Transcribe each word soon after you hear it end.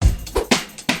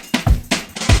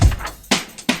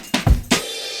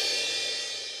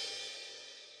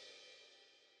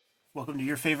Welcome to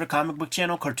your favorite comic book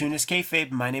channel, Cartoonist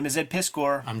Kayfabe. My name is Ed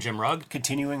Piscor. I'm Jim Rugg.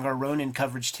 Continuing our Ronin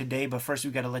coverage today, but first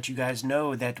we've got to let you guys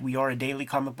know that we are a daily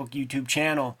comic book YouTube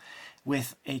channel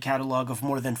with a catalog of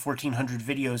more than 1,400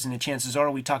 videos, and the chances are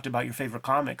we talked about your favorite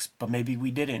comics, but maybe we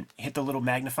didn't. Hit the little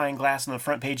magnifying glass on the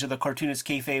front page of the Cartoonist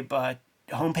Kayfabe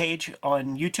homepage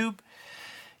on YouTube.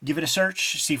 Give it a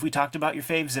search, see if we talked about your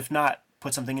faves. If not,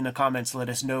 put something in the comments. Let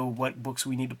us know what books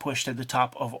we need to push to the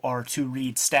top of our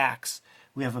to-read stacks.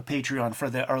 We have a Patreon for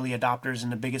the early adopters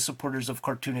and the biggest supporters of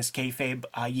Cartoonist Kayfabe.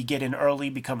 You get in early,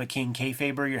 become a King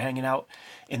Kayfaber. You're hanging out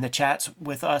in the chats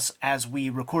with us as we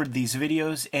record these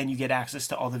videos, and you get access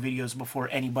to all the videos before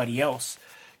anybody else.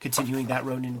 Continuing that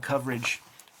Ronin coverage,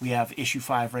 we have issue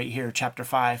 5 right here, chapter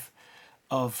 5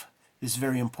 of this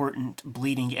very important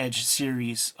Bleeding Edge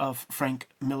series of Frank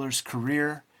Miller's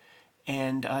career.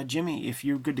 And Jimmy, if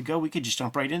you're good to go, we could just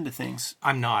jump right into things.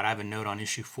 I'm not. I have a note on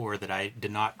issue 4 that I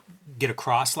did not get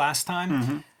across last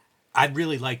time. I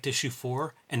really liked issue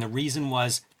 4, and the reason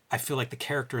was I feel like the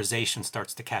characterization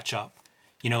starts to catch up.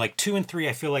 You know, like 2 and 3,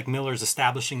 I feel like Miller's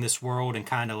establishing this world and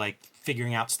kind of like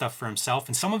figuring out stuff for himself,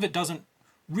 and some of it doesn't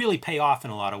really pay off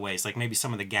in a lot of ways, like maybe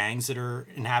some of the gangs that are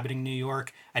inhabiting New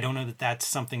York. I don't know that that's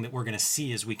something that we're going to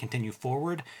see as we continue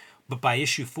forward, but by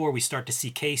issue 4, we start to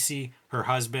see Casey, her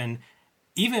husband,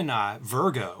 even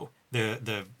Virgo,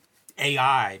 the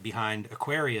AI behind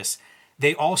Aquarius.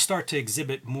 They all start to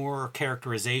exhibit more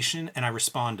characterization, and I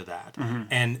respond to that.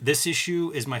 And this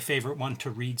issue is my favorite one to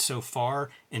read so far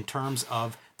in terms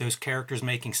of those characters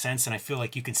making sense, and I feel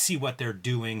like you can see what they're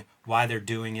doing, why they're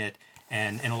doing it,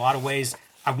 and in a lot of ways,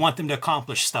 I want them to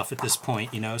accomplish stuff at this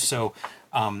point, you know? So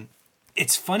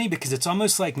it's funny because it's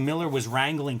almost like Miller was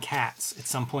wrangling cats at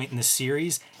some point in the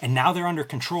series, and now they're under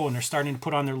control, and they're starting to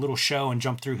put on their little show and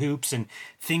jump through hoops, and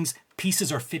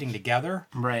pieces are fitting together.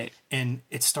 Right. And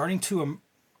it's starting to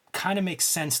kind of make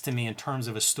sense to me in terms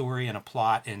of a story and a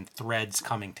plot and threads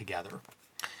coming together.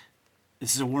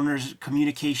 This is a Warner's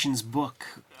Communications book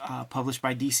published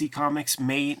by DC Comics,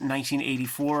 May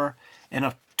 1984, and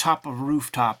atop a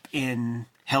rooftop in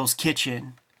Hell's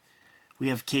Kitchen. We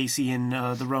have Casey and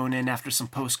the Ronin after some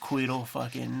post-coital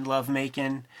fucking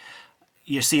lovemaking.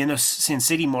 You're seeing those Sin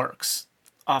City marks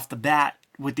off the bat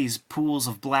with these pools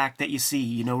of black that you see.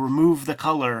 You know, remove the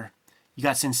color. You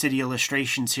got Sin City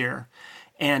illustrations here.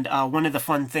 And one of the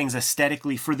fun things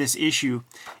aesthetically for this issue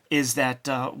is that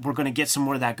we're going to get some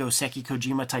more of that Goseki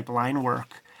Kojima type line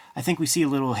work. I think we see a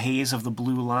little haze of the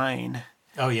blue line.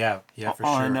 Oh, yeah, for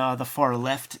on, sure. On the far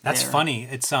left That's there. funny.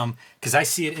 It's because I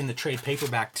see it in the trade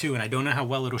paperback too, and I don't know how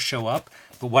well it'll show up,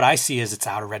 but what I see is it's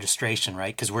out of registration,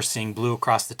 right? Because we're seeing blue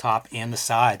across the top and the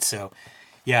side. So,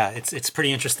 yeah, it's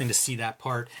pretty interesting to see that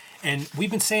part. And we've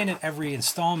been saying it every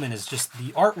installment is just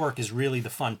the artwork is really the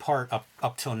fun part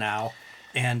up till now.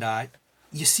 And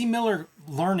you see Miller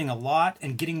learning a lot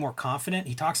and getting more confident.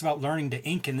 He talks about learning to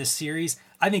ink in this series.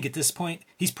 I think at this point,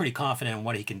 he's pretty confident in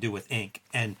what he can do with ink.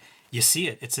 And you see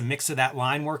it. It's a mix of that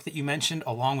line work that you mentioned,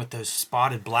 along with those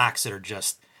spotted blacks that are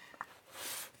just,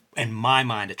 in my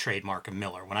mind, a trademark of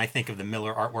Miller. When I think of the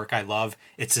Miller artwork I love,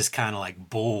 it's this kind of like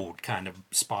bold kind of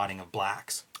spotting of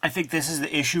blacks. I think this is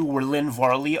the issue where Lynn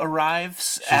Varley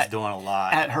arrives. She's doing a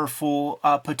lot. At her full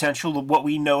potential of what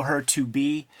we know her to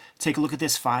be. Take a look at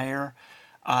this fire.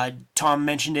 Tom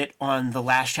mentioned it on the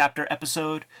last chapter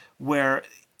episode where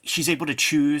she's able to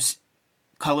choose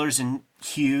colors and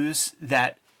hues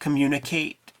that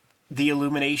communicate the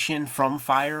illumination from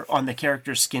fire on the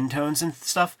character's skin tones and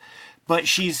stuff, but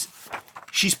she's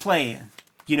playing.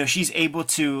 You know, she's able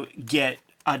to get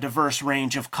a diverse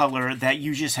range of color that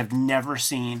you just have never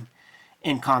seen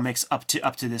in comics up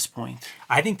to this point.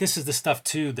 I think this is the stuff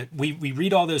too that we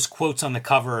read all those quotes on the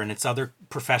cover, and it's other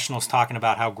professionals talking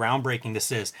about how groundbreaking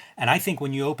this is. And I think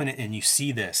when you open it and you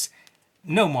see this,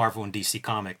 no Marvel and DC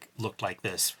comic looked like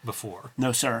this before.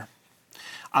 No, sir.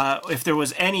 If there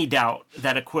was any doubt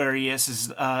that Aquarius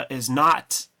is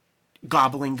not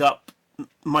gobbling up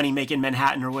money-making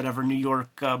Manhattan or whatever New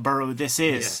York borough this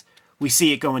is, we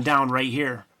see it going down right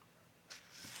here.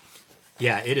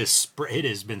 Yeah, it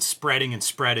has been spreading and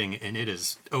spreading, and it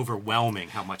is overwhelming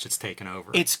how much it's taken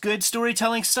over. It's good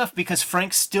storytelling stuff because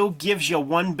Frank still gives you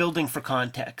one building for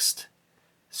context.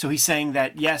 So he's saying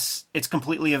that, yes, it's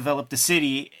completely enveloped the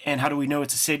city, and how do we know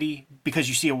it's a city? Because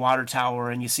you see a water tower,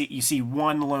 and you see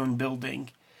one lone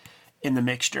building in the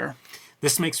mixture.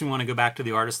 This makes me want to go back to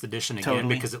the artist edition again,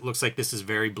 Totally. because it looks like this is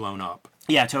very blown up.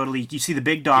 Yeah, totally. You see the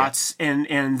big dots, and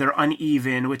they're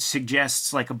uneven, which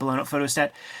suggests like a blown-up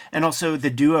photostat. And also the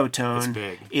duotone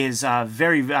big. is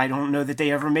very... I don't know that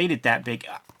they ever made it that big.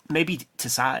 Maybe to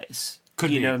size.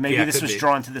 Could you be. know, maybe Yeah, this could was be.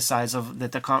 drawn to the size of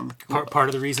that the Part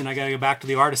of the reason I got to go back to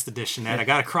the artist edition, Ed. I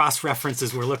got to cross-reference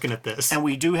as we're looking at this. And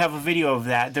we do have a video of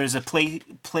that. There's a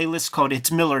playlist called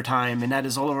It's Miller Time, and that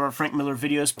is all of our Frank Miller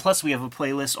videos. Plus, we have a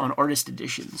playlist on artist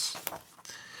editions.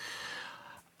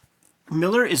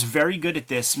 Miller is very good at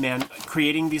this, man,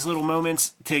 creating these little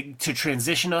moments to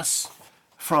transition us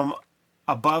from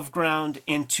above ground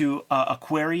into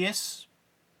Aquarius.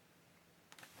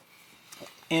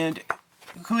 And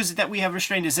who is it that we have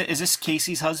restrained? Is this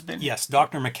Casey's husband? Yes,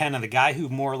 Dr. McKenna, the guy who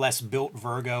more or less built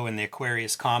Virgo in the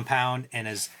Aquarius compound, and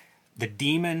as the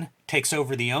demon takes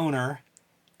over the owner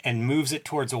and moves it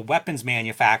towards a weapons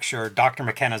manufacturer, Dr.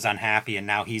 McKenna's unhappy, and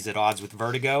now he's at odds with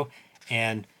Vertigo,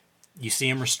 and you see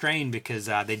him restrained because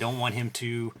they don't want him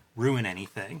to ruin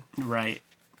anything. Right.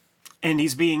 And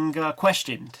he's being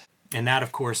questioned. And that,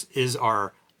 of course, is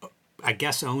our, I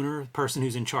guess, owner, person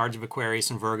who's in charge of Aquarius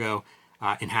and Virgo,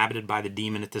 inhabited by the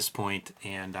demon at this point,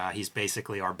 and he's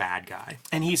basically our bad guy.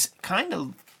 And he's kind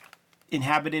of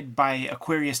inhabited by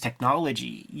Aquarius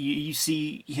technology. You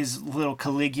see his little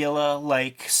Caligula,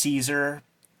 like Caesar,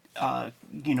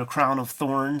 crown of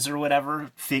thorns or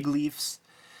whatever, fig leaves.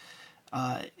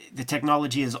 The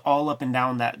technology is all up and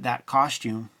down that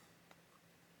costume.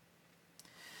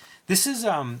 This is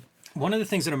one of the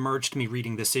things that emerged to me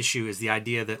reading this issue is the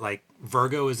idea that, like,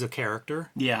 Virgo is a character.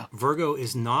 Yeah. Virgo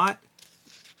is not,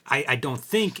 I don't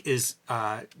think, is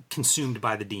consumed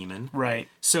by the demon. Right.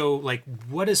 So, like,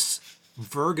 what is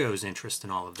Virgo's interest in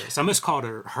all of this? I almost called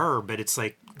her, but it's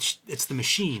like, it's the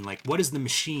machine. Like, what is the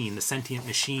machine, the sentient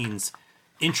machine's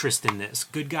interest in this?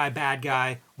 Good guy, bad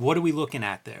guy? What are we looking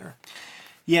at there?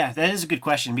 Yeah, that is a good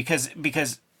question because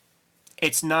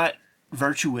it's not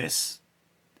virtuous.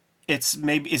 It's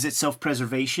maybe, is it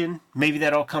self-preservation? Maybe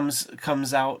that all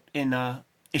comes out in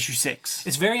issue 6.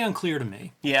 It's very unclear to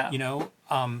me. Yeah. You know,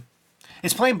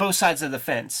 it's playing both sides of the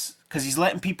fence because he's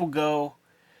letting people go,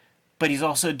 but he's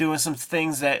also doing some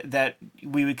things that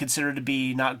we would consider to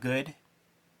be not good.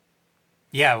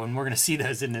 yeah, and we're going to see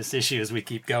those in this issue as we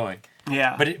keep going.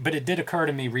 Yeah. But it did occur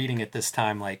to me reading it this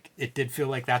time, like, it did feel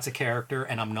like that's a character,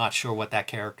 and I'm not sure what that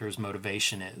character's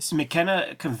motivation is.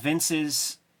 McKenna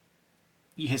convinces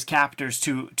his captors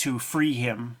to free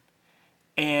him,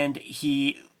 and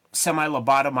he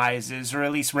semi-lobotomizes, or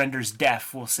at least renders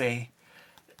deaf, we'll say,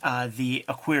 the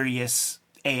Aquarius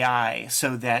AI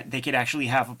so that they could actually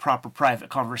have a proper private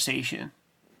conversation.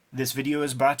 This video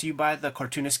is brought to you by the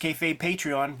Cartoonist Kayfabe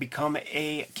Patreon. Become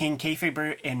a King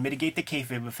Kayfaber and mitigate the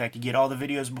Kayfabe effect. You get all the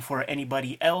videos before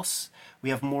anybody else.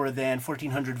 We have more than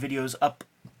 1,400 videos up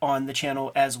on the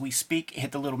channel as we speak.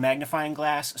 Hit the little magnifying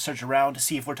glass, search around to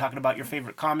see if we're talking about your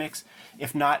favorite comics.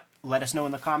 If not, let us know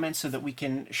in the comments so that we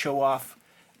can show off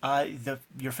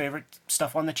your favorite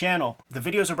stuff on the channel. The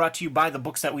videos are brought to you by the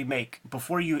books that we make.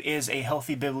 Before you is a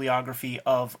healthy bibliography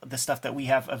of the stuff that we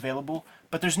have available,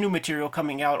 but there's new material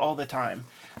coming out all the time.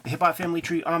 The Hip Hop Family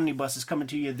Tree Omnibus is coming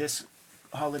to you this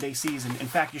holiday season. In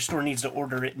fact, your store needs to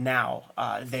order it now.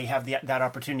 They have that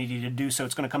opportunity to do so.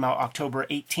 It's going to come out October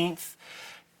 18th.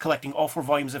 Collecting all 4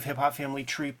 volumes of Hip Hop Family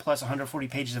Tree, plus 140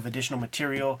 pages of additional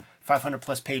material, 500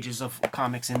 plus pages of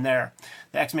comics in there.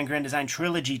 The X-Men Grand Design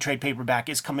Trilogy trade paperback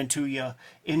is coming to you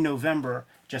in November,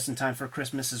 just in time for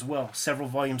Christmas as well. Several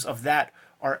volumes of that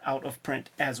are out of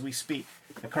print as we speak.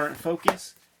 The current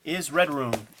focus is Red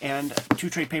Room, and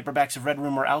 2 trade paperbacks of Red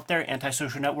Room are out there,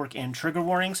 Antisocial Network and Trigger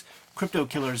Warnings. Crypto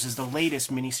Killers is the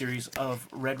latest miniseries of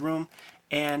Red Room,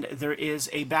 and there is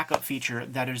a backup feature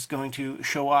that is going to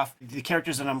show off the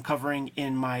characters that I'm covering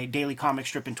in my daily comic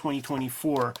strip in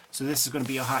 2024, so this is going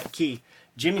to be a hot key.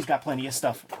 Jimmy's got plenty of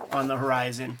stuff on the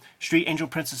horizon. Street Angel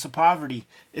Princess of Poverty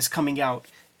is coming out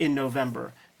in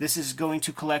November. This is going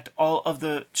to collect all of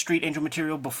the Street Angel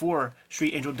material before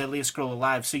Street Angel Deadliest Girl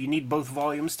Alive, so you need both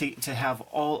volumes to have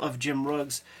all of Jim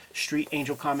Rugg's Street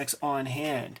Angel comics on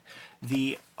hand.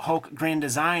 The Hulk Grand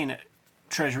Design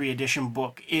Treasury Edition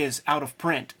book is out of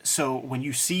print, so when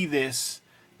you see this,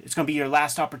 it's going to be your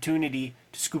last opportunity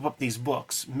to scoop up these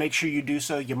books. Make sure you do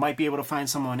so. You might be able to find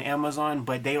some on Amazon,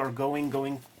 but they are going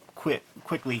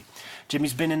quickly.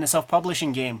 Jimmy's been in the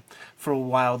self-publishing game for a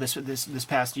while this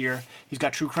past year. He's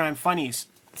got True Crime Funnies,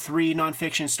 3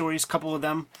 nonfiction stories. A couple of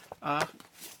them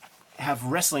have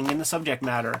wrestling in the subject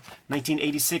matter.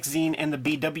 1986 zine and the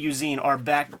BW zine are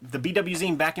back. The BW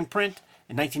zine back in print,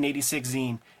 and 1986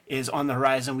 zine is on the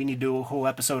horizon. We need to do a whole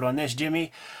episode on this.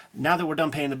 Jimmy, now that we're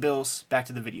done paying the bills, back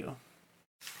to the video.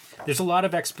 There's a lot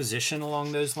of exposition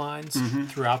along those lines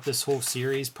throughout this whole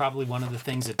series. Probably one of the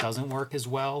things that doesn't work as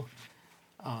well.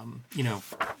 I'm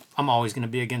always going to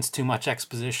be against too much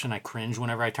exposition. I cringe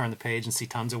whenever I turn the page and see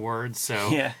tons of words. So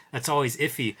Yeah. that's always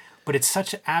iffy. But it's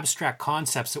such abstract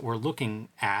concepts that we're looking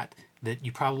at that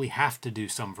you probably have to do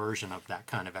some version of that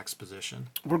kind of exposition.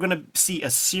 We're going to see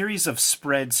a series of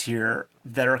spreads here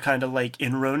that are kind of like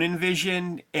in Ronin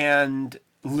vision and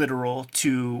literal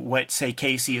to what, say,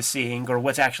 Casey is seeing or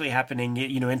what's actually happening,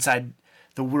 inside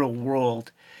the real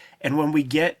world. And when we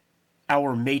get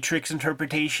our Matrix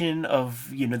interpretation of,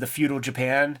 the feudal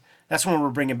Japan, that's when we're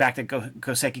bringing back the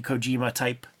Goseki Kojima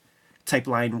type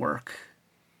line work.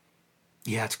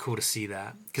 Yeah, it's cool to see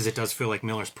that because it does feel like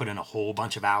Miller's put in a whole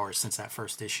bunch of hours since that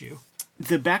first issue.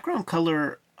 The background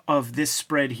color of this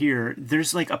spread here,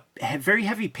 there's like a very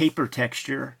heavy paper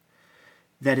texture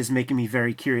that is making me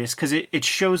very curious because it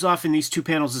shows off in these two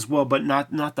panels as well, but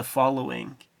not the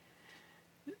following.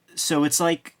 So it's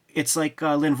like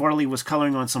Lynn Varley was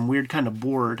coloring on some weird kind of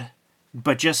board,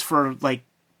 but just for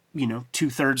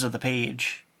 2/3 of the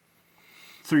page,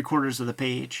 3/4 of the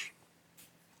page.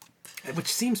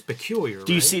 Which seems peculiar.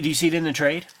 Do you see it in the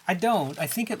trade? I don't. I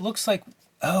think it looks like.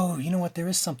 Oh, you know what? There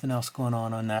is something else going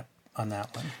on that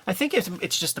one. I think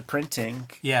it's just the printing.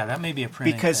 Yeah, that may be a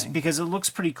printing thing. Because it looks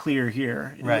pretty clear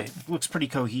here. Right. It looks pretty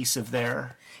cohesive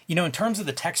there. In terms of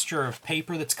the texture of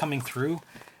paper that's coming through,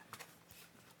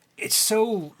 it's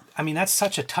so. I mean, that's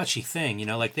such a touchy thing.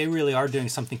 Like they really are doing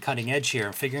something cutting edge here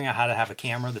and figuring out how to have a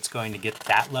camera that's going to get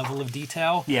that level of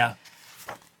detail. Yeah.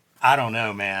 I don't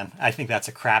know, man. I think that's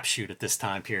a crapshoot at this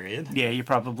time period. Yeah, you're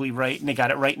probably right, and they got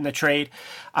it right in the trade.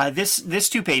 This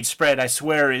 2-page spread, I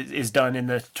swear, is done in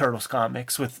the Turtles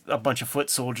comics with a bunch of foot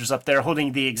soldiers up there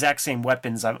holding the exact same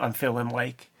weapons. I'm feeling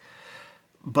like,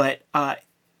 but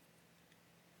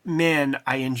man,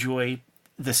 I enjoy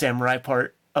the samurai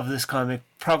part of this comic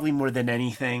probably more than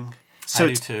anything. So I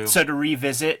do too. So to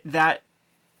revisit that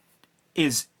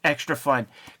is extra fun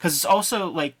because it's also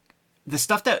like the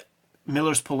stuff that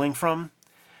Miller's pulling from,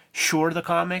 sure, the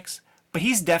comics, but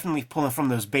he's definitely pulling from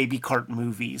those baby cart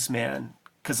movies, man.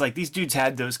 Because these dudes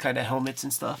had those kind of helmets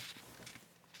and stuff.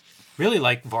 Really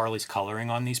like Varley's coloring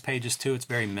on these pages too. It's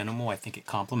very minimal. I think it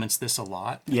complements this a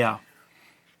lot. Yeah.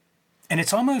 And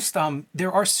it's almost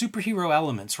there are superhero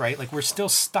elements, right? Like we're still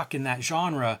stuck in that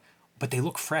genre, but they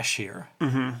look fresh here.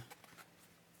 Mm-hmm.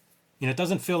 It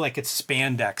doesn't feel like it's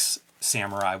spandex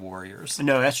samurai warriors.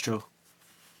 No, that's true.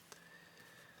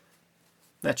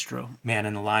 That's true. Man,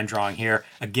 in the line drawing here,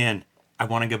 again, I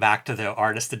want to go back to the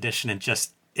artist edition and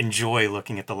just enjoy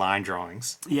looking at the line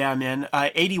drawings. Yeah, man.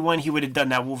 81, he would have done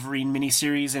that Wolverine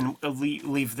miniseries and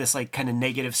leave this kind of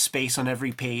negative space on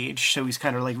every page. So he's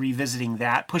kind of revisiting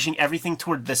that, pushing everything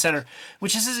toward the center,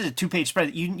 which is a 2-page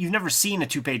spread. You've never seen a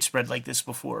 2-page spread like this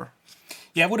before.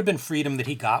 Yeah, it would have been freedom that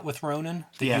he got with Ronin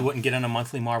that you wouldn't get in a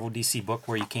monthly Marvel DC book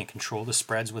where you can't control the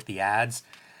spreads with the ads.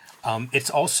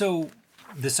 It's also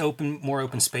this more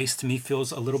open space to me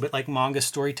feels a little bit like manga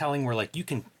storytelling where you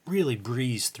can really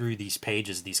breeze through these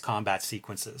pages, these combat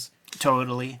sequences.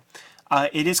 Totally.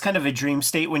 It is kind of a dream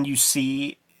state when you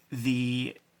see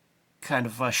the kind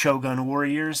of Shogun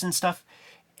warriors and stuff.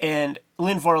 And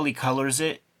Lynn Varley colors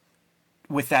it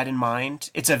with that in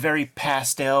mind. It's a very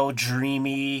pastel,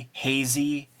 dreamy,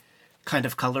 hazy kind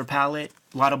of color palette.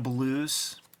 A lot of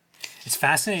blues. It's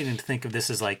fascinating to think of this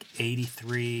as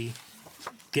 83...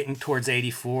 getting towards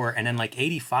 84, and then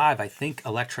 85, I think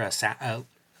Elektra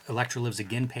Lives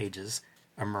Again pages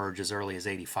emerge as early as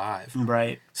 85.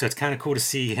 Right. So it's kind of cool to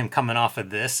see him coming off of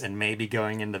this and maybe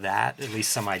going into that, at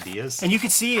least some ideas. And you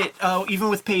could see it even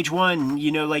with page 1,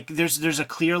 there's a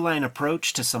clear line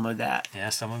approach to some of that. Yeah,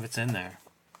 some of it's in there.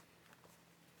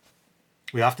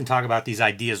 We often talk about these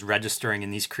ideas registering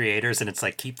in these creators, and it's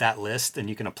keep that list and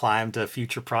you can apply them to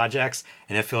future projects.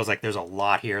 And it feels like there's a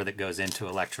lot here that goes into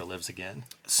Elektra Lives Again.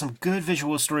 Some good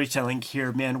visual storytelling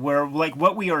here, man, where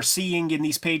what we are seeing in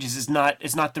these pages is not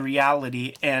the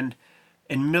reality. And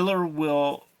Miller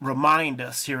will remind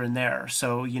us here and there.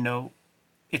 So,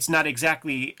 it's not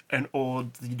exactly an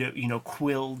old,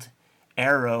 quilled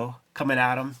arrow coming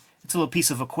at him. It's a little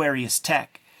piece of Aquarius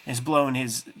tech. Is blowing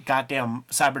his goddamn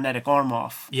cybernetic arm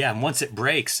off. Yeah, and once it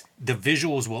breaks, the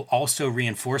visuals will also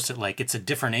reinforce it. It's a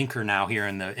different inker now here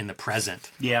in the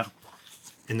present. Yeah.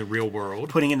 In the real world.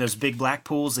 Putting in those big black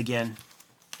pools again.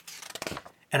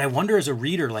 And I wonder as a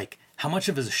reader, how much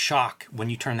of it is a shock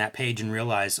when you turn that page and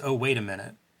realize, oh, wait a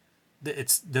minute.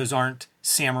 Those aren't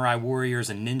samurai warriors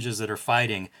and ninjas that are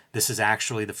fighting. This is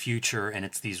actually the future, and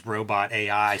it's these robot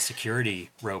AI security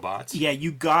robots. Yeah,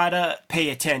 you gotta pay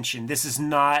attention. This is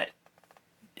not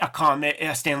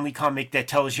a Stan Lee comic that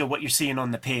tells you what you're seeing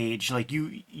on the page.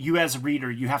 You as a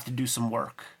reader, you have to do some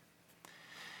work.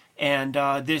 And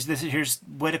here's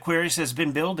what Aquarius has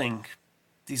been building.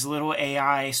 These little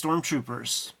AI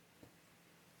stormtroopers.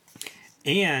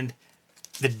 And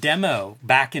The demo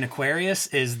back in Aquarius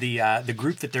is the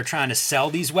group that they're trying to sell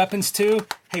these weapons to.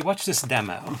 Hey, watch this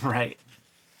demo. Right.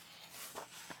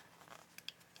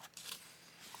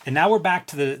 And now we're back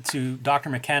to Dr.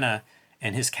 McKenna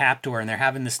and his captor, and they're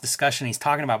having this discussion. He's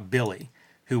talking about Billy,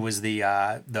 who was the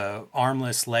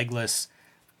armless, legless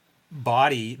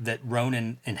body that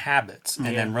Ronin inhabits, and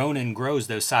then Ronin grows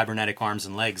those cybernetic arms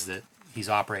and legs that he's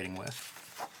operating with.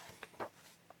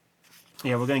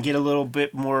 Yeah, we're gonna get a little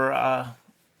bit more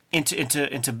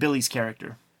into Billy's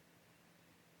character.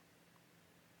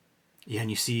 Yeah, and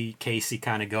you see Casey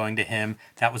kind of going to him.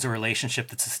 That was a relationship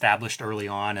that's established early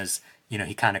on, as you know,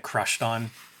 he kind of crushed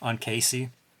on Casey.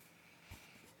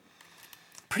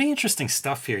 Pretty interesting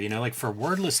stuff here, you know, like for a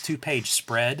wordless 2-page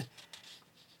spread,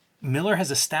 Miller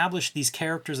has established these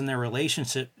characters and their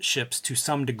relationships to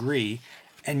some degree,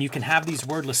 and you can have these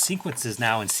wordless sequences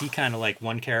now and see kind of like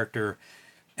one character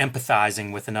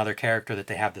empathizing with another character that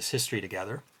they have this history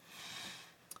together.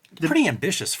 Pretty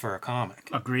ambitious for a comic.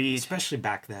 Agreed. Especially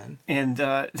back then. And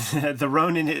the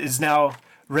Ronin is now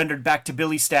rendered back to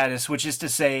Billy status, which is to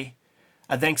say,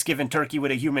 a Thanksgiving turkey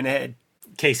with a human head.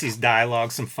 Casey's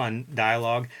dialogue, some fun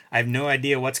dialogue. I have no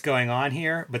idea what's going on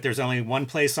here, but there's only one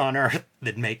place on Earth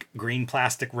that make green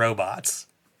plastic robots.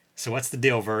 So what's the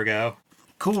deal, Virgo?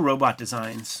 Cool robot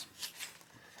designs.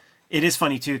 It is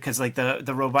funny, too, because like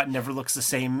the robot never looks the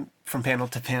same from panel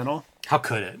to panel. How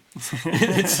could it?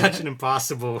 It's such an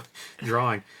impossible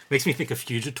drawing. Makes me think of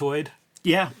Fugitoid.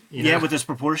 Yeah, You know? yeah, with his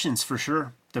proportions, for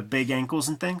sure. The big ankles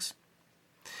and things.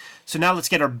 So now let's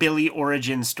get our Billy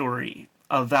origin story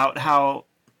about how,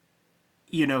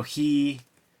 you know, he...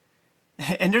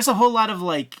 And there's a whole lot of,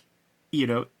 like, you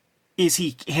know, is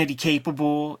he handy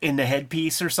capable in the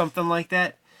headpiece or something like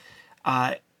that?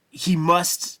 He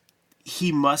must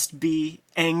be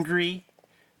angry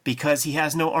because he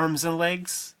has no arms and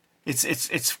legs.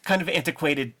 It's kind of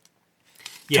antiquated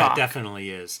Yeah, talk. it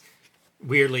definitely is.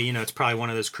 Weirdly, you know, it's probably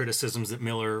one of those criticisms that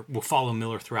Miller will follow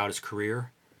Miller throughout his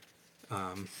career.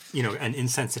 You know, an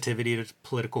insensitivity to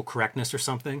political correctness or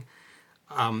something.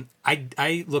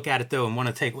 I look at it, though, and one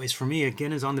of the takeaways for me,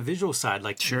 again, is on the visual side.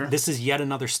 Like, Sure. This is yet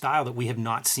another style that we have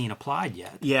not seen applied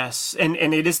yet. Yes, and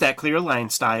it is that clear line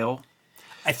style.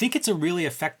 I think it's a really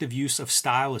effective use of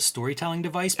style as storytelling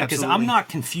device, because Absolutely. I'm not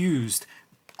confused.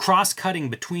 Cross-cutting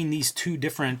between these two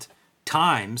different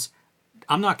times,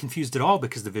 I'm not confused at all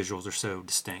because the visuals are so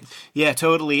distinct. Yeah,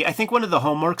 totally. I think one of the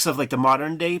hallmarks of like the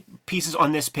modern day pieces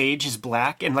on this page is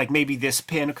black, and like maybe this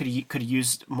pen could have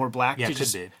used more black Yeah, to it could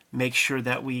just be. make sure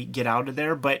that we get out of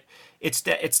there. But it's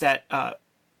that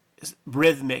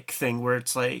rhythmic thing where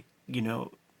it's like, you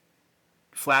know,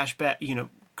 flashback, you know,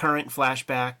 current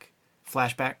flashback,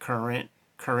 flashback current,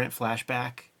 current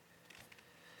flashback.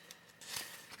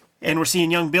 And we're seeing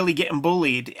young Billy getting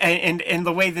bullied. And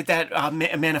the way that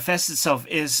manifests itself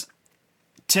is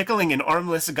tickling an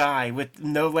armless guy with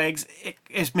no legs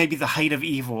is maybe the height of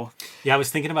evil. Yeah, I was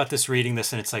thinking about this, reading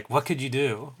this, and it's like, what could you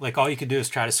do? Like, all you could do is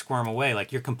try to squirm away.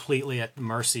 Like, you're completely at the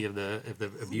mercy of the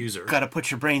abuser. Got to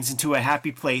put your brains into a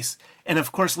happy place. And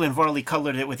of course, Lynn Varley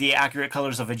colored it with the accurate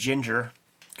colors of a ginger,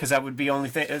 because that would be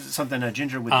something a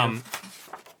ginger would do.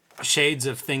 Shades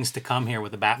of things to come here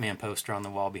with a Batman poster on the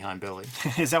wall behind Billy.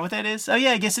 Is that what that is? Oh, yeah,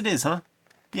 I guess it is, huh?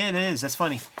 Yeah, it is. That's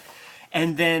funny.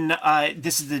 And then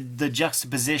this is the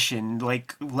juxtaposition.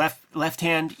 Like, left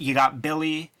hand, you got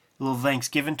Billy, little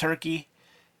Thanksgiving turkey,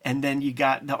 and then you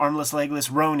got the armless, legless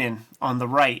Ronin on the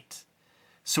right.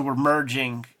 So we're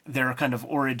merging their kind of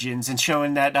origins and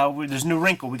showing that there's no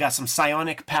wrinkle. We got some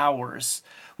psionic powers,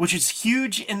 which is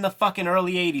huge in the fucking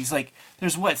early 80s. Like,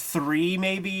 there's, 3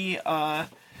 maybe...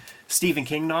 Stephen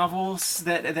King novels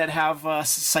that have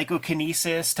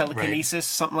psychokinesis, telekinesis, Right.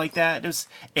 something like that. There's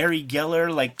Ari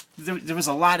Geller. Like there was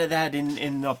a lot of that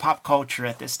in pop culture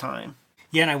at this time.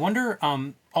 Yeah, and I wonder,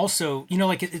 also, you know,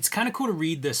 like, it's kind of cool to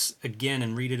read this again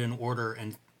and read it in order.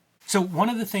 And so one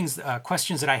of the things,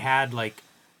 questions that I had, like,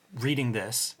 reading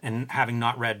this and having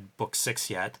not read book 6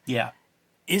 yet, Yeah.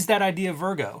 is that idea of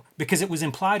Virgo. Because it was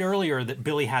implied earlier that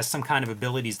Billy has some kind of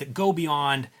abilities that go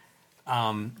beyond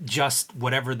just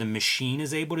whatever the machine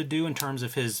is able to do in terms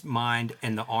of his mind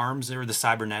and the arms or the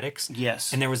cybernetics.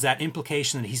 Yes. And there was that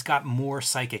implication that he's got more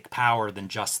psychic power than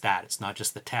just that. It's not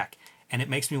just the tech. And it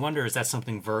makes me wonder, is that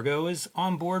something Virgo is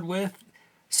on board with?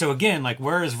 So again, like,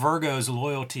 where is Virgo's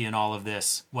loyalty in all of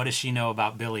this? What does she know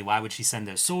about Billy? Why would she send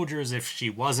those soldiers if she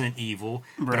wasn't evil?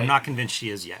 But Right. I'm not convinced she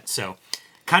is yet. So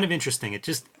kind of interesting. It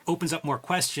just opens up more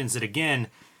questions that, again,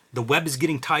 the web is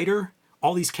getting tighter.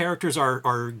 All these characters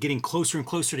are getting closer and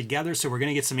closer together, so we're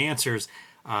going to get some answers.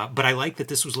 But I like that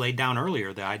this was laid down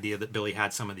earlier, the idea that Billy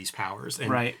had some of these powers. And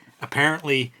Right.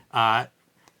 apparently,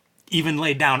 even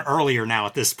laid down earlier now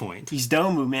at this point. He's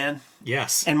Domu, man.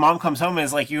 Yes. And mom comes home and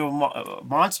is like, "You a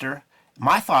monster."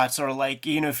 My thoughts are like,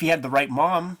 if he had the right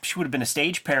mom, she would have been a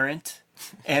stage parent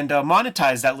and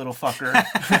monetized that little fucker.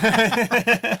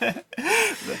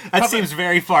 That seems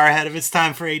very far ahead of its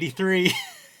time for 83.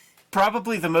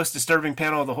 Probably the most disturbing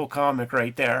panel of the whole comic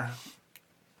right there.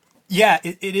 Yeah,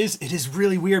 it is. It is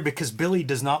really weird because Billy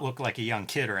does not look like a young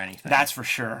kid or anything. That's for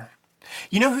sure.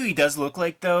 You know who he does look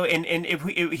like, though? And if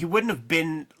he wouldn't have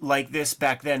been like this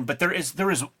back then, but there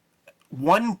is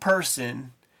one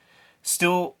person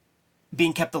still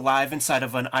being kept alive inside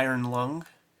of an iron lung.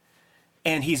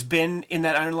 And he's been in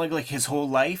that iron lung like his whole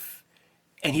life.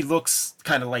 And he looks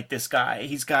kind of like this guy.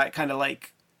 He's got kind of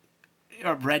like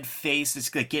a red face.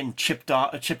 It's like getting chipped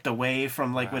away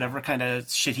from like whatever kind of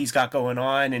shit he's got going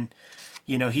on. And,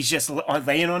 he's just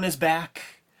laying on his back,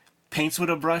 paints with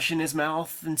a brush in his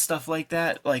mouth and stuff like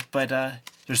that. But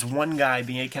there's one guy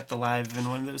being kept alive in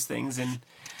one of those things. And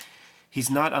he's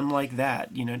not unlike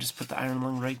that. Just put the iron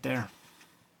lung right there.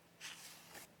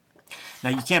 Now,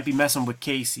 you can't be messing with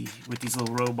Casey with these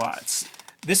little robots.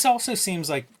 This also seems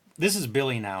like this is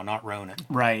Billy now, not Ronin.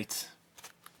 Right.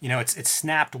 It's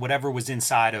snapped whatever was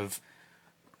inside of,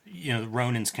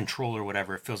 Ronin's control or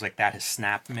whatever. It feels like that has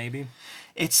snapped maybe.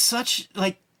 It's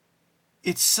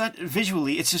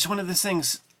visually, it's just one of those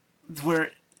things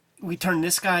where we turn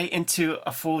this guy into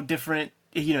a full different,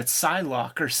 it's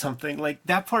Psylocke or something. Like,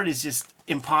 that part is just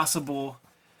impossible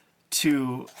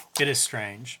to... It is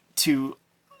strange. To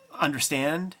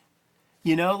understand,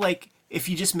 like if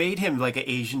you just made him like an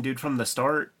Asian dude from the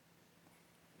start,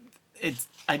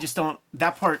 I just don't,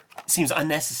 that part seems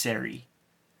unnecessary,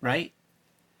 right?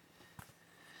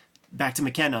 Back to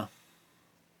McKenna.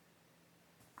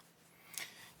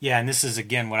 Yeah, and this is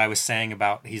again what I was saying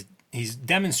about he's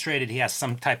demonstrated he has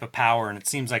some type of power, and it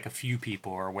seems like a few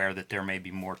people are aware that there may be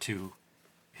more to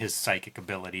his psychic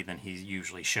ability than he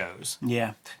usually shows.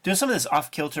 Yeah, doing some of this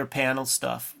off-kilter panel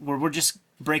stuff where we're just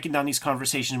breaking down these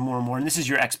conversations more and more, and this is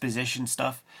your exposition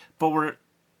stuff, but we're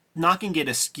knocking it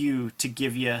askew to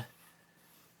give you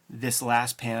this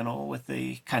last panel with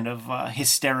the kind of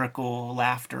hysterical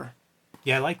laughter.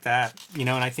 Yeah, I like that. And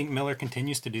I think Miller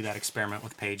continues to do that experiment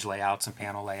with page layouts and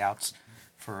panel layouts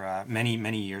for many,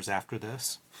 many years after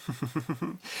this.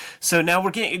 So now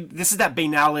this is that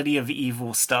banality of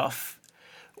evil stuff,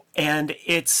 and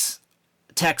it's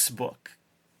textbook.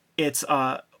 It's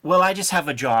well, I just have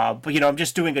a job. I'm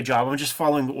just doing a job. I'm just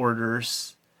following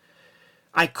orders.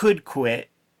 I could quit,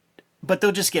 but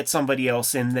they'll just get somebody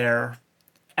else in there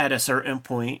at a certain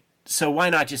point. So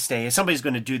why not just stay? If somebody's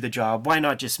going to do the job, why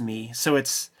not just me? So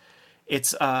it's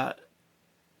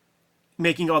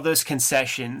making all those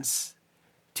concessions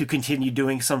to continue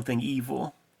doing something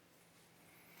evil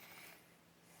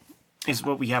is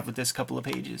what we have with this couple of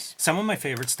pages. Some of my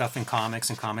favorite stuff in comics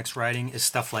and comics writing is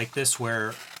stuff like this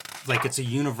where like it's a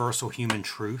universal human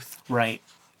truth. Right.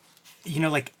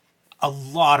 Like a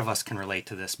lot of us can relate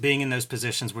to this. Being in those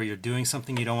positions where you're doing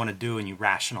something you don't want to do and you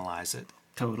rationalize it.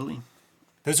 Totally.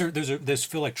 Those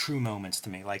feel like true moments to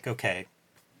me. Like, okay,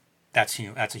 that's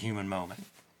a human moment.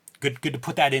 Good to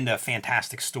put that into a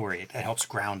fantastic story. It helps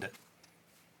ground it.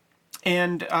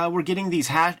 And we're getting these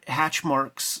hatch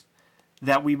marks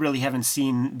that we really haven't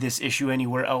seen this issue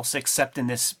anywhere else except in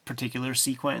this particular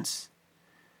sequence.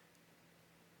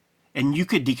 And you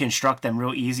could deconstruct them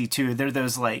real easy too. They're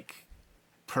those like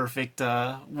perfect,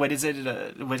 what is it?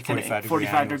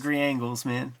 45 degree angles,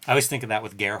 man. I always think of that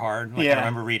with Gerhard. Yeah. I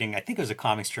remember reading, I think it was a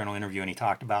Comics Journal interview, and he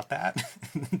talked about that.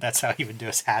 That's how he would do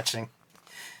his hatching.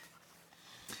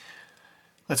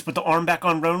 Let's put the arm back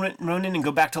on Ronin and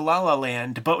go back to La La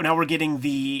Land. But now we're getting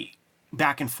the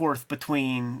back and forth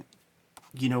between,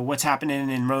 what's happening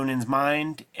in Ronin's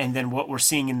mind and then what we're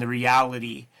seeing in the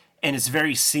reality. And it's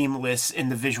very seamless in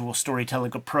the visual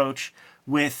storytelling approach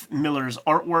with Miller's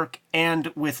artwork and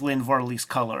with Lynn Varley's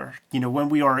color. When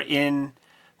we are in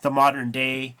the modern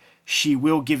day, she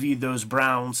will give you those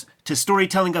browns to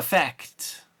storytelling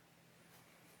effect.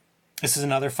 This is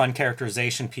another fun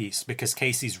characterization piece because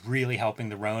Casey's really helping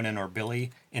the Ronin or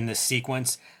Billy in this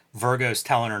sequence. Virgo's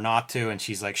telling her not to, and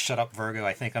she's like, "Shut up, Virgo,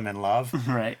 I think I'm in love."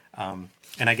 Right.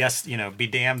 And I guess, be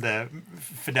damned the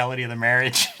fidelity of the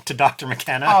marriage to Dr.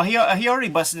 McKenna. Oh, he already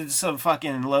busted some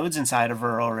fucking loads inside of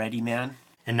her already, man.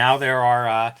 And now there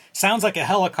are, sounds like a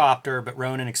helicopter, but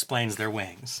Ronin explains their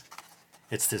wings.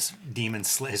 It's this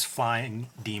his flying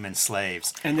demon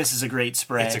slaves. And this is a great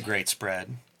spread. It's a great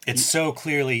spread. It so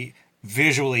clearly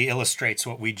visually illustrates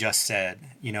what we just said,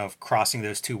 of crossing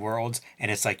those two worlds.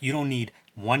 And it's like, you don't need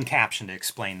one caption to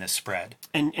explain this spread.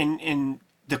 And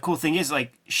the cool thing is,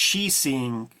 like, she's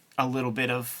seeing a little bit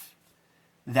of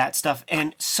that stuff.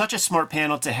 And such a smart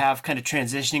panel to have kind of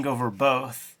transitioning over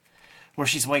both, where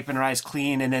she's wiping her eyes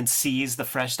clean and then sees the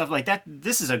fresh stuff like that.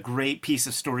 This is a great piece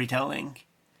of storytelling.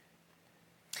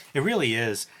 It really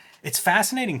is. It's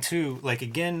fascinating too. Like,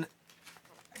 again,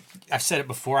 I've said it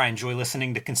before, I enjoy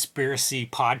listening to conspiracy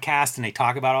podcasts and they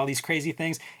talk about all these crazy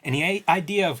things. And the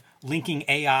idea of linking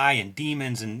AI and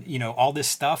demons and, you know, all this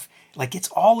stuff, like, it's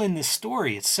all in this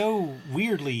story. It's so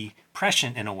weirdly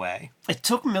prescient in a way. It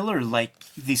took Miller like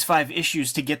these 5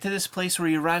 issues to get to this place where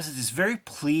he arrives at this very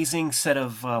pleasing set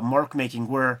of mark making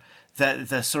where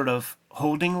the sort of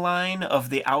holding line of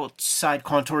the outside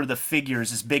contour of the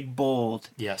figures is big bold.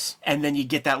 Yes. And then you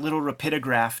get that little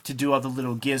rapidograph to do all the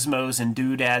little gizmos and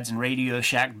doodads and Radio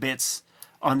Shack bits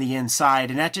on the inside,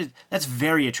 and that's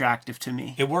very attractive to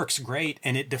me. It works great,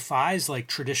 and it defies like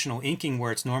traditional inking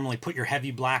where it's normally put your heavy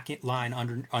black line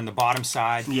under on the bottom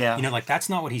side. Yeah. You know, like, that's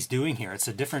not what he's doing here. It's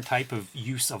a different type of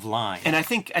use of line. And I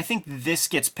think this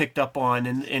gets picked up on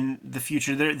in the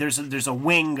future. There's a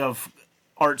wing of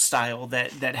art style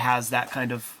that has that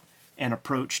kind of an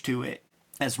approach to it,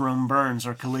 as Rome Burns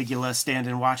or Caligula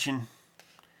standing watching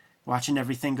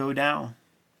everything go down.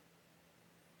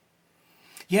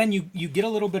 Yeah, and you get a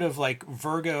little bit of like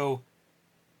Virgo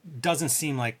doesn't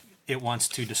seem like it wants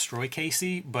to destroy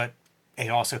Casey, but it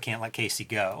also can't let Casey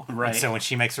go. Right. And so when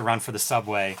she makes a run for the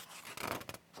subway,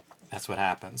 that's what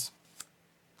happens.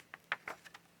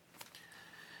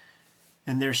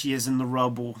 And there she is in the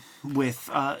rubble with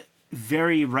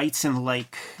very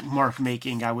Wrightson-like mark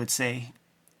making, I would say.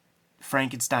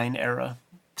 Frankenstein era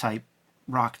type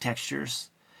rock textures.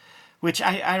 Which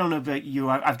I don't know about you,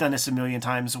 I've done this a million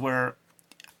times where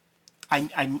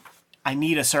I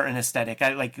need a certain aesthetic.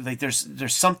 I like there's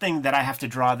something that I have to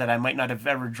draw that I might not have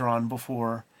ever drawn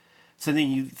before. So then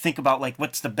you think about like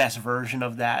what's the best version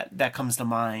of that comes to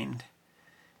mind.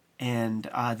 And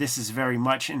this is very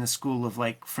much in the school of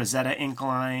like Frazetta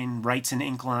Inkline, Wrightson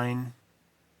Inkline.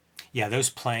 Yeah, those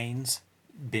planes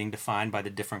being defined by the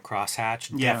different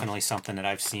crosshatch, definitely something that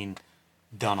I've seen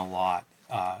done a lot.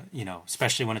 You know,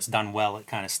 especially when it's done well, it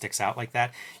kind of sticks out like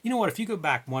that. You know what? If you go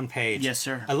back one page, yes,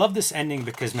 sir. I love this ending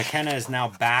because McKenna is now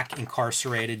back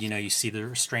incarcerated. You know, you see the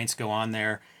restraints go on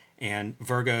there, and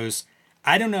Virgo's.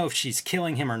 I don't know if she's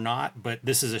killing him or not, but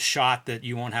this is a shot that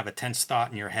you won't have a tense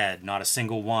thought in your head, not a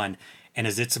single one. And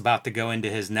as it's about to go into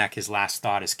his neck, his last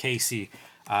thought is Casey,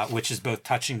 which is both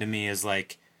touching to me as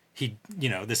like he, you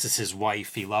know, this is his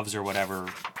wife, he loves her, whatever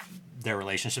their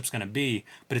relationship's going to be,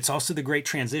 but it's also the great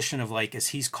transition of like as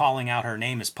he's calling out her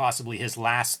name as possibly his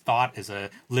last thought as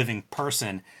a living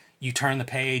person, you turn the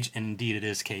page and indeed it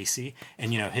is Casey,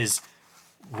 and you know his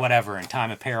whatever in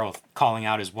time of peril calling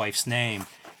out his wife's name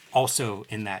also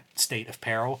in that state of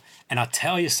peril. And I'll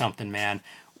tell you something, man,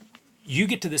 you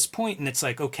get to this point and it's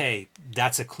like, okay,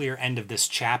 that's a clear end of this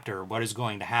chapter. What is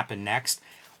going to happen next?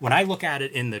 When I look at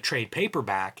it in the trade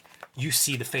paperback, you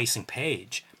see the facing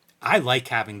page. I like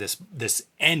having this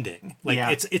ending. Like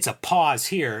it's a pause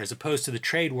here as opposed to the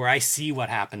trade where I see what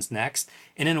happens next.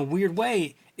 And in a weird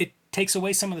way, it takes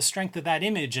away some of the strength of that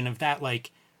image and of that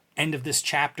like end of this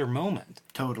chapter moment.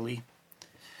 Totally.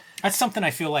 That's something I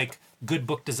feel like good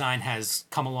book design has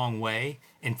come a long way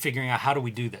in figuring out how do we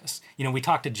do this. You know, we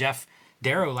talked to Jeff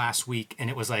Darrow last week and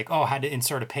it was like, oh, I had to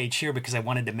insert a page here because I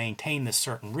wanted to maintain this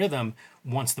certain rhythm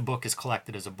once the book is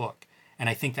collected as a book. And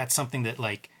I think that's something that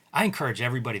like I encourage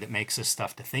everybody that makes this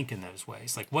stuff to think in those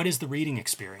ways. Like, what is the reading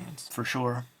experience? For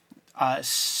sure.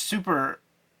 Super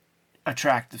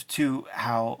attractive, too,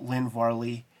 how Lynn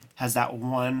Varley has that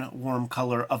one warm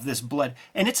color of this blood.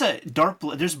 And it's a dark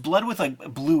blood. There's blood with,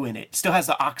 like, blue in it. It still has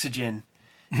the oxygen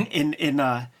in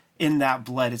that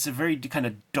blood. It's a very kind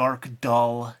of dark,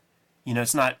 dull, you know,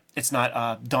 it's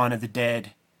not Dawn of the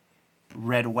Dead,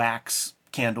 red wax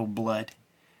candle blood.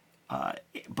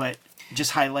 But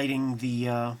just highlighting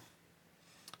the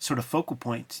sort of focal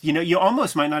point. You know, you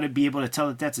almost might not be able to tell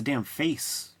that that's a damn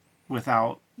face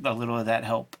without a little of that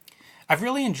help. I've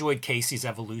really enjoyed Casey's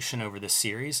evolution over this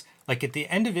series. Like at the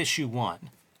end of issue 1,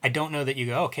 I don't know that you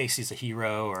go, oh, Casey's a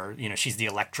hero or, you know, she's the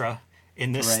Elektra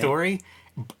in this story.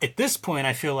 At this point,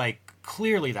 I feel like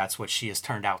clearly that's what she has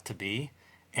turned out to be.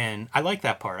 And I like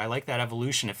that part. I like that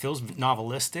evolution. It feels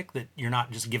novelistic that you're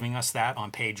not just giving us that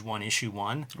on page 1, issue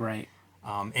 1. Right.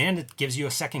 And it gives you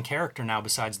a second character now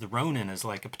besides the Ronin as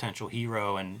like a potential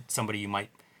hero and somebody you might...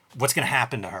 What's going to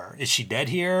happen to her? Is she dead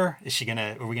here?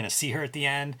 Are we going to see her at the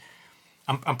end?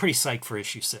 I'm pretty psyched for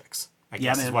issue 6. I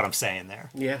guess is what I'm saying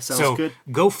there. Yeah, sounds good.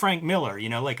 Go Frank Miller. You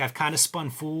know, like I've kind of spun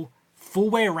full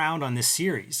way around on this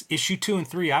series. Issue 2 and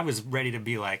 3, I was ready to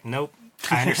be like, nope,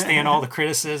 I understand all the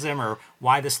criticism or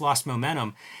why this lost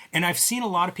momentum. And I've seen a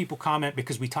lot of people comment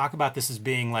because we talk about this as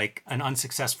being like an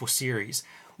unsuccessful series.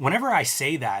 Whenever I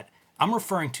say that, I'm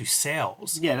referring to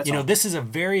sales. Yeah, that's all. This is a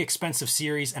very expensive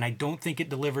series, and I don't think it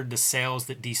delivered the sales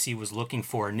that DC was looking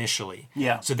for initially.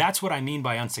 Yeah. So that's what I mean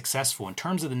by unsuccessful. In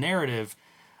terms of the narrative,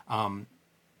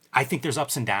 I think there's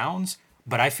ups and downs,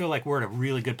 but I feel like we're at a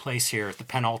really good place here at the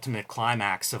penultimate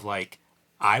climax of like,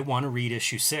 I want to read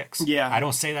issue 6. Yeah. I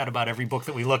don't say that about every book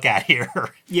that we look at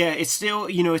here. Yeah, it's still,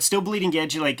 it's still bleeding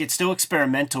edge. Like, it's still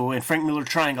experimental, and Frank Miller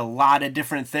trying a lot of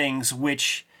different things,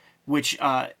 which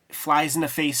flies in the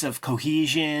face of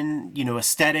cohesion,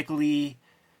 aesthetically,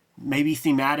 maybe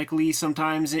thematically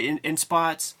sometimes in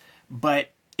spots. But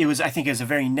I think it was a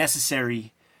very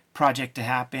necessary project to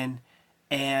happen.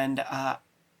 And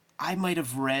I might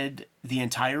have read the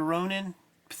entire Ronin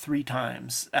 3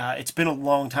 times. It's been a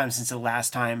long time since the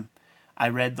last time I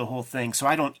read the whole thing, so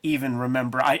I don't even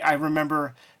remember. I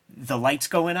remember the lights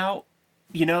going out,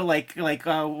 like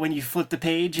when you flip the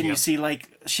page and you see like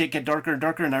shit get darker and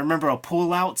darker, and I remember a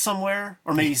pull out somewhere,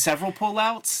 or maybe several pull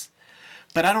outs,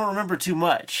 but I don't remember too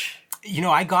much.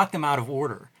 I got them out of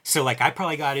order. So like I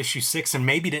probably got issue 6 and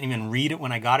maybe didn't even read it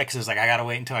when I got it because it's like I gotta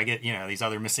wait until I get these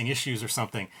other missing issues or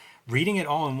something. Reading it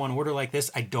all in one order like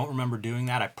this, I don't remember doing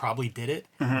that. I probably did it,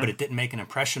 but it didn't make an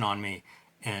impression on me.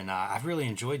 And I've really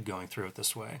enjoyed going through it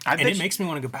this way. And it makes me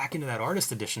want to go back into that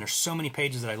artist edition. There's so many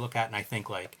pages that I look at and I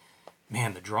think like,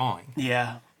 man, the drawing.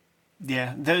 Yeah.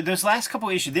 Yeah. Those last couple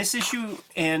issues, this issue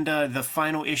and the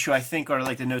final issue, I think are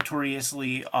like the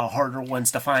notoriously harder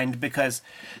ones to find, because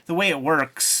the way it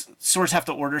works, stores have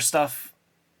to order stuff,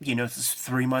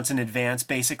 3 months in advance,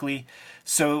 basically.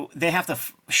 So they have to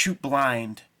shoot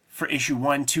blind for issue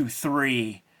 1, 2,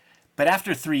 3. But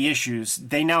after 3 issues,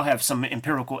 they now have some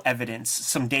empirical evidence,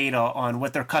 some data on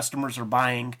what their customers are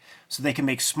buying, so they can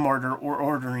make smarter or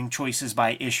ordering choices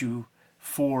by issue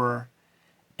 4.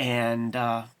 And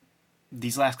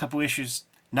these last couple issues,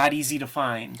 not easy to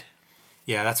find.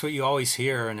 Yeah, that's what you always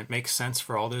hear, and it makes sense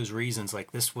for all those reasons.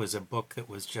 Like, this was a book that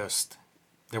was just,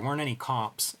 there weren't any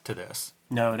comps to this.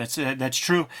 No, that's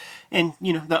true, and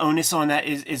the onus on that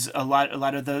is a lot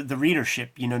of the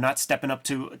readership, not stepping up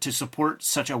to support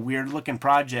such a weird looking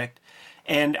project,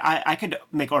 and I could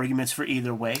make arguments for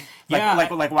either way.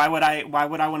 Like why would I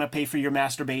want to pay for your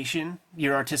masturbation,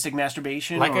 your artistic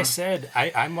masturbation? Like I said,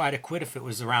 I might have quit if it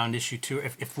was around issue 2.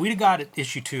 If we'd have got it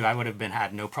issue 2, I would have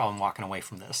had no problem walking away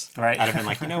from this. Right. I'd have been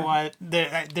like, you know what?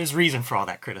 There's reason for all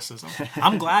that criticism.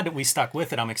 I'm glad that we stuck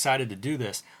with it. I'm excited to do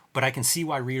this. But I can see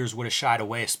why readers would have shied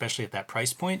away, especially at that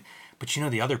price point. But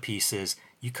the other piece is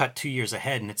you cut 2 years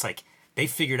ahead and it's like they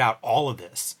figured out all of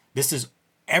this. This is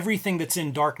everything that's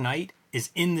in Dark Knight is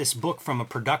in this book, from a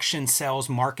production, sales,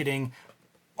 marketing,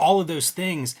 all of those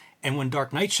things. And when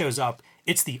Dark Knight shows up,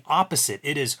 it's the opposite.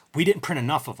 It is, we didn't print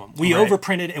enough of them. We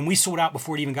overprinted and we sold out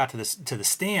before it even got to the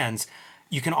stands.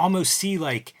 You can almost see,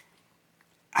 like,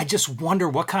 I just wonder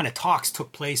what kind of talks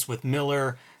took place with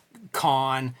Miller,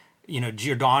 Kahn,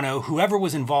 Giordano, whoever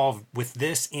was involved with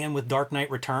this and with Dark Knight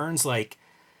Returns. Like,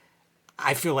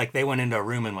 I feel like they went into a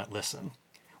room and went, listen,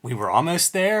 we were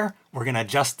almost there. We're going to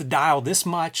adjust the dial this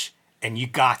much, and you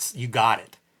got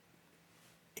it.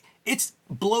 It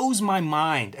blows my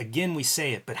mind, again, we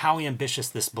say it, but how ambitious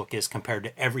this book is compared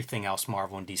to everything else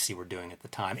Marvel and DC were doing at the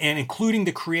time, and including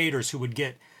the creators who would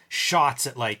get shots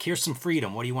at, like, here's some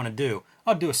freedom. What do you want to do?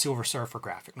 I'll do a Silver Surfer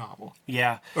graphic novel.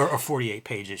 Yeah. Or a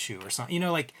 48-page issue or something.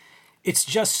 It's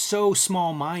just so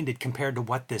small-minded compared to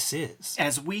what this is.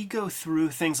 As we go through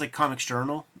things like Comics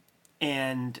Journal,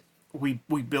 and we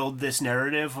build this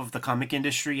narrative of the comic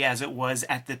industry as it was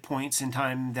at the points in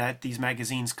time that these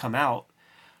magazines come out,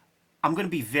 I'm going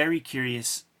to be very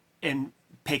curious and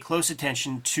pay close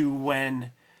attention to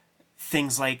when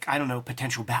things like, I don't know,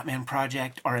 potential Batman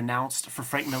project are announced for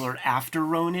Frank Miller after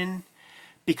Ronin,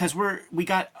 because we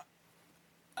got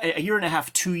a year and a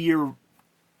half, 2-year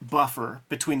buffer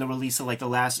between the release of like the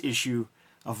last issue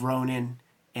of Ronin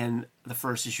and the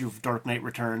first issue of Dark Knight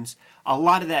Returns. A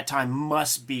lot of that time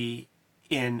must be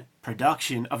in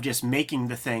production of just making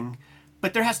the thing,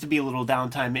 but there has to be a little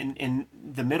downtime in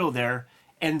the middle there,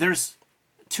 and there's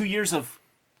 2 years of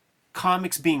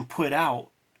comics being put out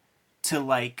to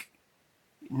like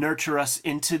nurture us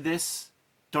into this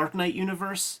Dark Knight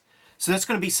universe. So that's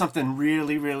going to be something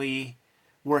really, really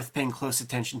worth paying close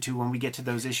attention to when we get to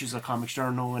those issues of Comics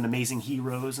Journal and Amazing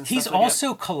Heroes and he's stuff like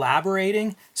also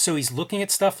collaborating, so he's looking at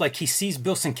stuff like he sees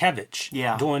Bill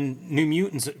Sienkiewicz doing New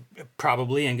Mutants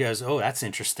probably and goes, oh, that's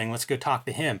interesting, let's go talk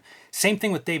to him. Same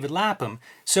thing with David Lapham.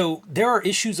 So there are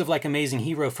issues of like Amazing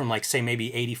Hero from like, say,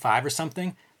 maybe 85 or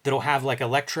something that'll have like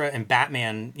Elektra and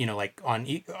Batman, like on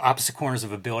opposite corners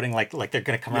of a building, like they're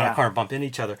going to come around a car and bump into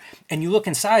each other. And you look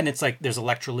inside, and it's like there's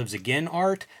Elektra Lives Again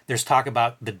art. There's talk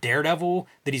about the Daredevil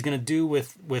that he's going to do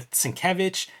with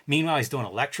Sienkiewicz. Meanwhile, he's doing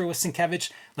Elektra with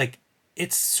Sienkiewicz. Like,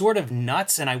 it's sort of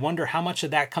nuts, and I wonder how much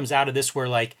of that comes out of this, where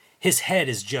like his head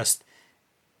is just,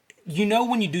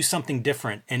 when you do something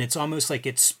different, and it's almost like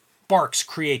it sparks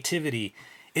creativity.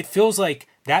 It feels like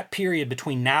that period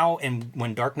between now and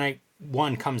when Dark Knight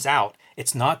 1 comes out,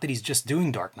 it's not that he's just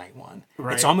doing Dark Knight 1.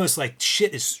 Right. It's almost like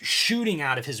shit is shooting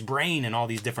out of his brain in all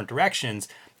these different directions,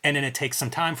 and then it takes some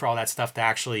time for all that stuff to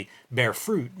actually bear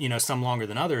fruit, some longer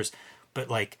than others. But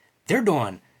like, they're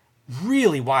doing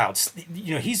really wild.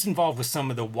 He's involved with some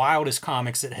of the wildest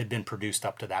comics that had been produced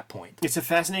up to that point. It's a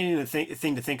fascinating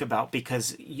thing to think about,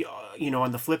 because,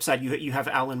 on the flip side, you have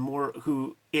Alan Moore,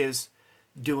 who is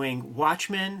doing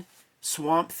Watchmen,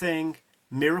 Swamp Thing,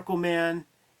 Miracle Man,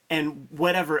 and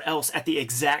whatever else at the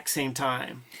exact same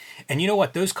time. And you know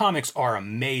what? Those comics are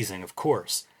amazing, of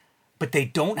course, but they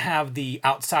don't have the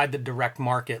outside the direct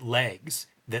market legs.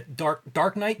 That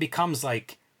Dark Knight becomes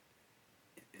like,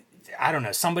 I don't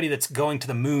know, somebody that's going to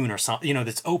the moon or something,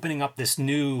 that's opening up this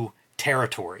new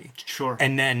territory. Sure.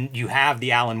 And then you have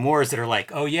the Alan Moores that are like,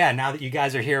 oh yeah, now that you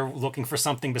guys are here looking for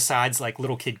something besides like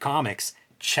little kid comics,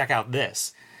 check out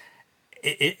this.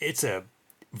 It's a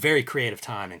very creative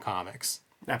time in comics.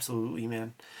 Absolutely,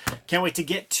 man. Can't wait to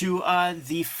get to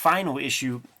the final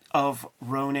issue of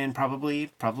Ronin,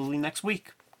 probably next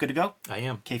week. Good to go? I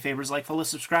am. Kayfabers, like, follow,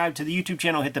 subscribe to the YouTube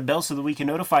channel. Hit the bell so that we can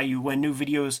notify you when new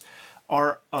videos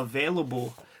are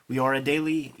available. We are a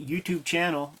daily YouTube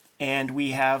channel, and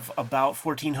we have about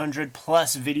 1,400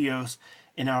 plus videos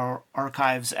in our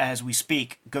archives as we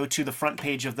speak. Go to the front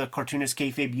page of the Cartoonist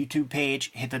Kayfabe YouTube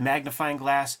page, hit the magnifying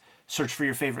glass, search for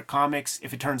your favorite comics.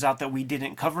 If it turns out that we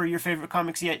didn't cover your favorite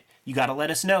comics yet, you got to let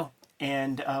us know,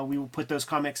 and we will put those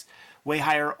comics way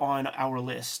higher on our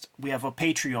list. We have a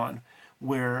Patreon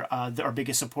where our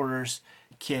biggest supporters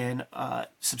can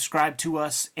subscribe to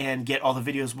us and get all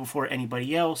the videos before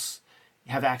anybody else,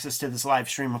 have access to this live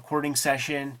stream recording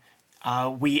session.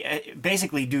 We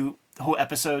basically do whole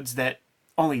episodes that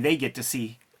only they get to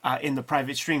see in the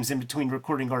private streams in between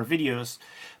recording our videos.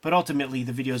 But ultimately,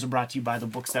 the videos are brought to you by the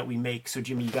books that we make. So,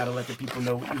 Jimmy, you got to let the people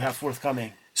know what you have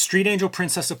forthcoming. Street Angel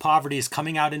Princess of Poverty is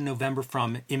coming out in November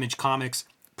from Image Comics.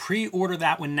 Pre-order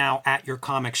that one now at your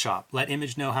comic shop. Let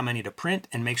Image know how many to print,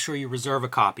 and make sure you reserve a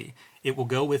copy. It will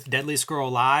go with Deadliest Girl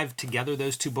Alive. Together,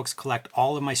 those two books collect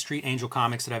all of my Street Angel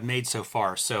comics that I've made so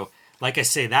far. So, like I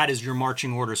say, that is your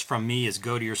marching orders from me, is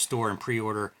go to your store and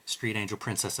pre-order Street Angel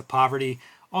Princess of Poverty.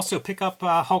 Also, pick up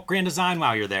Hulk Grand Design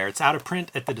while you're there. It's out of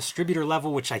print at the distributor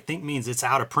level, which I think means it's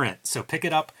out of print. So pick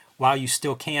it up while you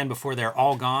still can before they're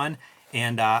all gone.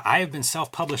 And I have been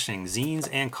self-publishing zines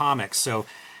and comics. So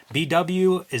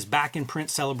BW is back in print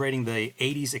celebrating the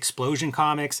 80s explosion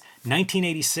comics.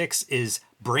 1986 is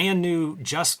brand new,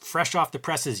 just fresh off the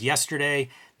presses yesterday.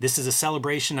 This is a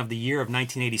celebration of the year of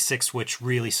 1986, which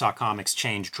really saw comics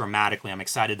change dramatically. I'm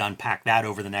excited to unpack that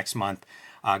over the next month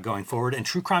going forward. And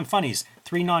True Crime Funnies,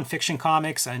 3 nonfiction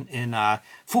comics in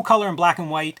full color and black and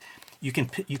white. You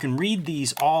can read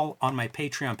these all on my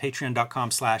Patreon,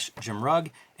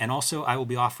 patreon.com/JimRugg. And also I will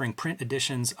be offering print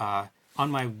editions on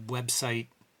my website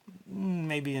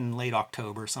maybe in late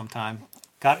October sometime.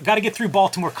 Got to get through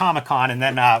Baltimore Comic Con, and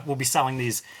then we'll be selling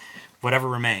these whatever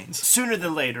remains. Sooner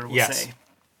than later, we'll say.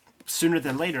 Sooner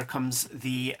than later comes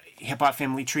the Hip Hop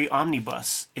Family Tree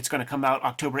Omnibus. It's going to come out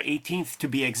October 18th to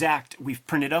be exact. We've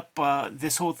printed up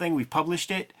this whole thing. We've published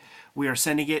it. We are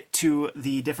sending it to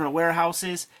the different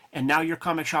warehouses, and now your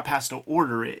comic shop has to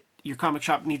order it. Your comic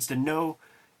shop needs to know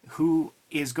who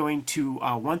is going to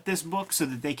want this book so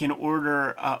that they can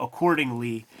order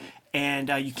accordingly. And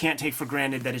you can't take for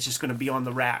granted that it's just going to be on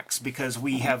the racks, because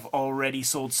we have already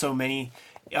sold so many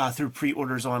through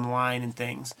pre-orders online and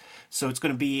things. So it's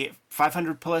going to be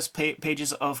 500 plus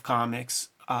pages of comics.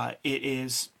 It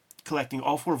is collecting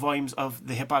all 4 volumes of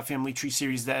the Hip Hop Family Tree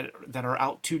series that are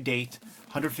out to date.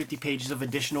 150 pages of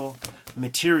additional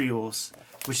materials,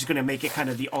 which is going to make it kind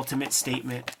of the ultimate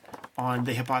statement on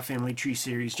the Hip Hop Family Tree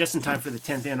series, just in time for the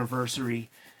 10th anniversary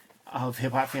of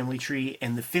Hip Hop Family Tree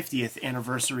and the 50th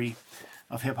anniversary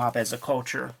of hip hop as a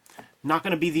culture. Not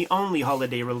going to be the only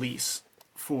holiday release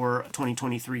for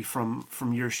 2023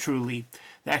 from yours truly.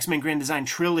 The X-Men Grand Design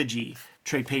Trilogy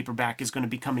trade paperback is going to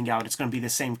be coming out. It's going to be the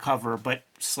same cover, but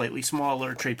slightly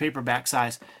smaller, trade paperback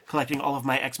size, collecting all of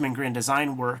my X-Men Grand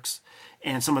Design works,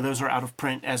 and some of those are out of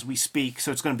print as we speak,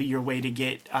 so it's going to be your way to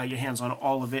get your hands on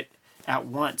all of it at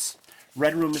once.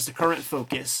 Red Room is the current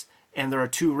focus. And there are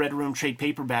 2 Red Room trade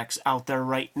paperbacks out there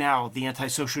right now, The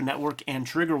Antisocial Network and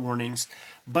Trigger Warnings.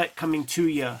 But coming to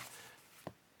you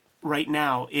right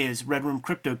now is Red Room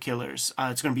Crypto Killers.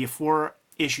 It's going to be a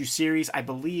 4-issue series. I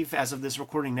believe as of this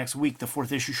recording next week, the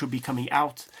 4th issue should be coming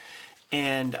out.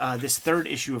 And this 3rd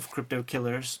issue of Crypto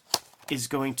Killers is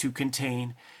going to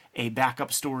contain a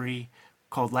backup story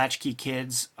called Latchkey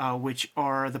Kids, which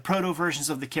are the proto versions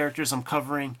of the characters I'm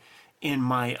covering in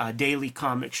my daily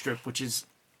comic strip, which is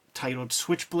titled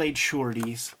Switchblade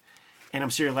Shorties. And I'm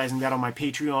serializing that on my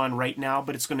Patreon right now,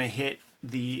 but it's going to hit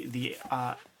the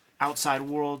outside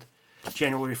world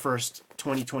January 1st,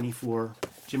 2024.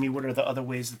 Jimmy, what are the other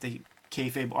ways that the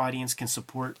Kayfabe audience can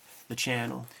support the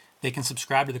channel? They can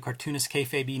subscribe to the Cartoonist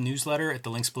Kayfabe newsletter at the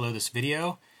links below this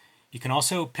video. You can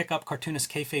also pick up Cartoonist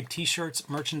Kayfabe t-shirts,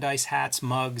 merchandise, hats,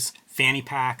 mugs, fanny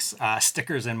packs,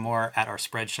 stickers, and more at our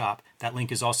spread shop. That link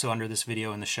is also under this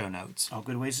video in the show notes. All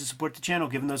good ways to support the channel.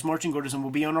 Given those marching orders, and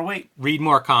we'll be on our way. Read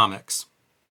more comics.